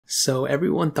So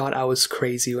everyone thought I was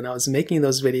crazy when I was making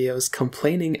those videos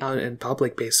complaining out in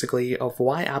public basically of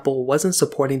why Apple wasn't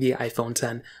supporting the iPhone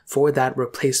X for that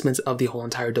replacement of the whole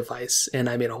entire device, and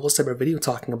I made a whole separate video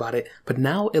talking about it, but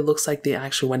now it looks like they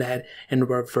actually went ahead and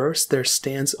reversed their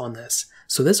stance on this.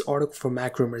 So this article from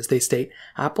Mac Rumors, they state,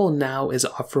 Apple now is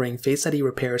offering Face ID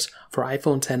repairs for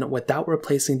iPhone X without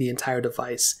replacing the entire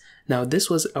device. Now this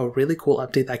was a really cool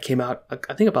update that came out,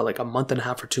 I think about like a month and a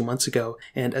half or 2 months ago,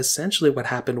 and essentially what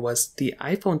happened was the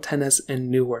iPhone XS and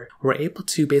newer were able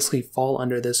to basically fall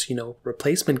under this,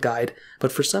 replacement guide,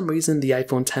 but for some reason the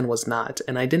iPhone X was not,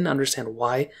 and I didn't understand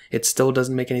why. It still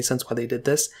doesn't make any sense why they did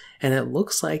this, and it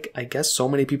looks like, I guess so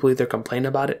many people either complained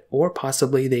about it, or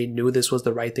possibly they knew this was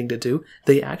the right thing to do.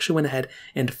 They actually went ahead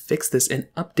and fixed this and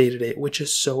updated it, which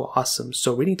is so awesome.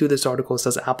 So reading through this article, it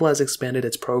says Apple has expanded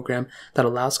its program that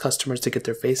allows customers to get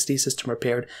their Face ID system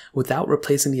repaired without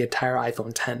replacing the entire iPhone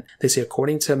X. They say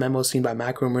according to a memo seen by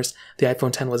Mac Rumors, the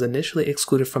iPhone X was initially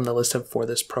excluded from the list for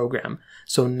this program.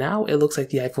 So now it looks like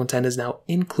the iPhone X is now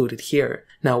included here.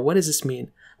 Now what does this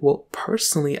mean? Well,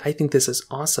 personally, I think this is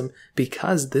awesome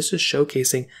because this is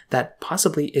showcasing that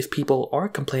possibly if people are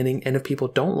complaining and if people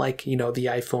don't like, the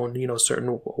iPhone,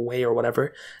 certain way or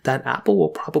whatever, that Apple will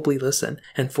probably listen.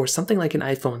 And for something like an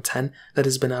iPhone X that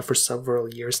has been out for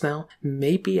several years now,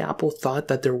 maybe Apple thought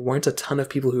that there weren't a ton of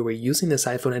people who were using this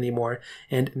iPhone anymore,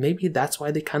 and maybe that's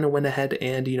why they kind of went ahead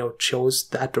and, chose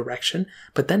that direction.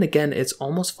 But then again, it's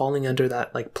almost falling under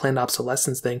that like planned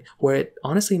obsolescence thing where it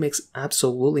honestly makes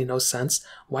absolutely no sense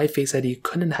why Face ID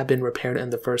couldn't have been repaired in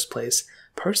the first place.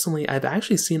 Personally, I've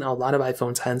actually seen a lot of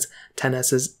iPhone Xs,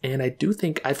 XSs, and I do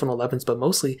think iPhone 11s, but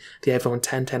mostly the iPhone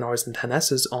X, XRs, and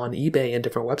XSs on eBay and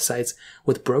different websites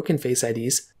with broken Face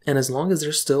IDs. And as long as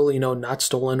they're still, not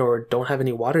stolen or don't have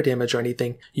any water damage or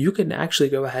anything, you can actually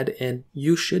go ahead and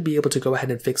you should be able to go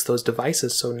ahead and fix those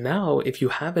devices. So now if you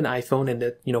have an iPhone and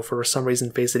it, for some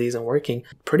reason Face ID isn't working,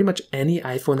 pretty much any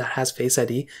iPhone that has Face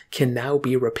ID can now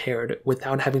be repaired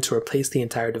without having to replace the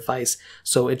entire device.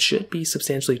 So it should be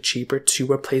substantially cheaper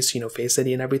to replace, Face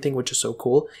ID and everything, which is so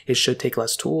cool. It should take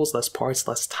less tools, less parts,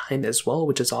 less time as well,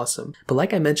 which is awesome. But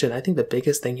like I mentioned, I think the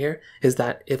biggest thing here is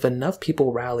that if enough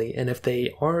people rally and if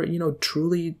they are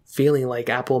truly feeling like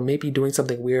Apple may be doing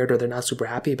something weird or they're not super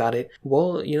happy about it,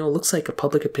 well, it looks like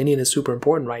public opinion is super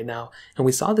important right now. And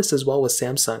we saw this as well with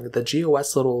Samsung. The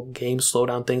GOS little game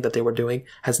slowdown thing that they were doing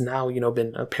has now,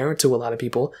 been apparent to a lot of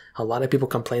people. A lot of people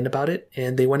complained about it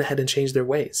and they went ahead and changed their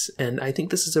ways. And I think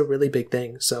this is a really big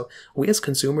thing. So we as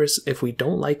consumers, if we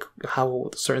don't like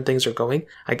how certain things are going,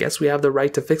 I guess we have the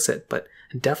right to fix it. But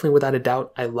definitely without a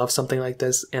doubt, I love something like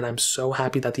this, and I'm so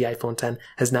happy that the iPhone X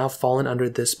has now fallen under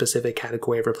this specific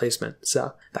category of replacement.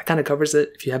 So that kind of covers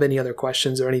it. If you have any other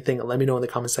questions or anything, let me know in the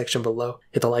comment section below.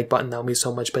 Hit the like button, that would mean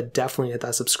so much, but definitely hit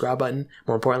that subscribe button.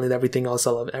 More importantly than everything else,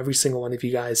 I love every single one of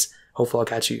you guys. Hopefully I'll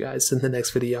catch you guys in the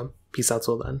next video. Peace out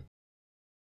till then.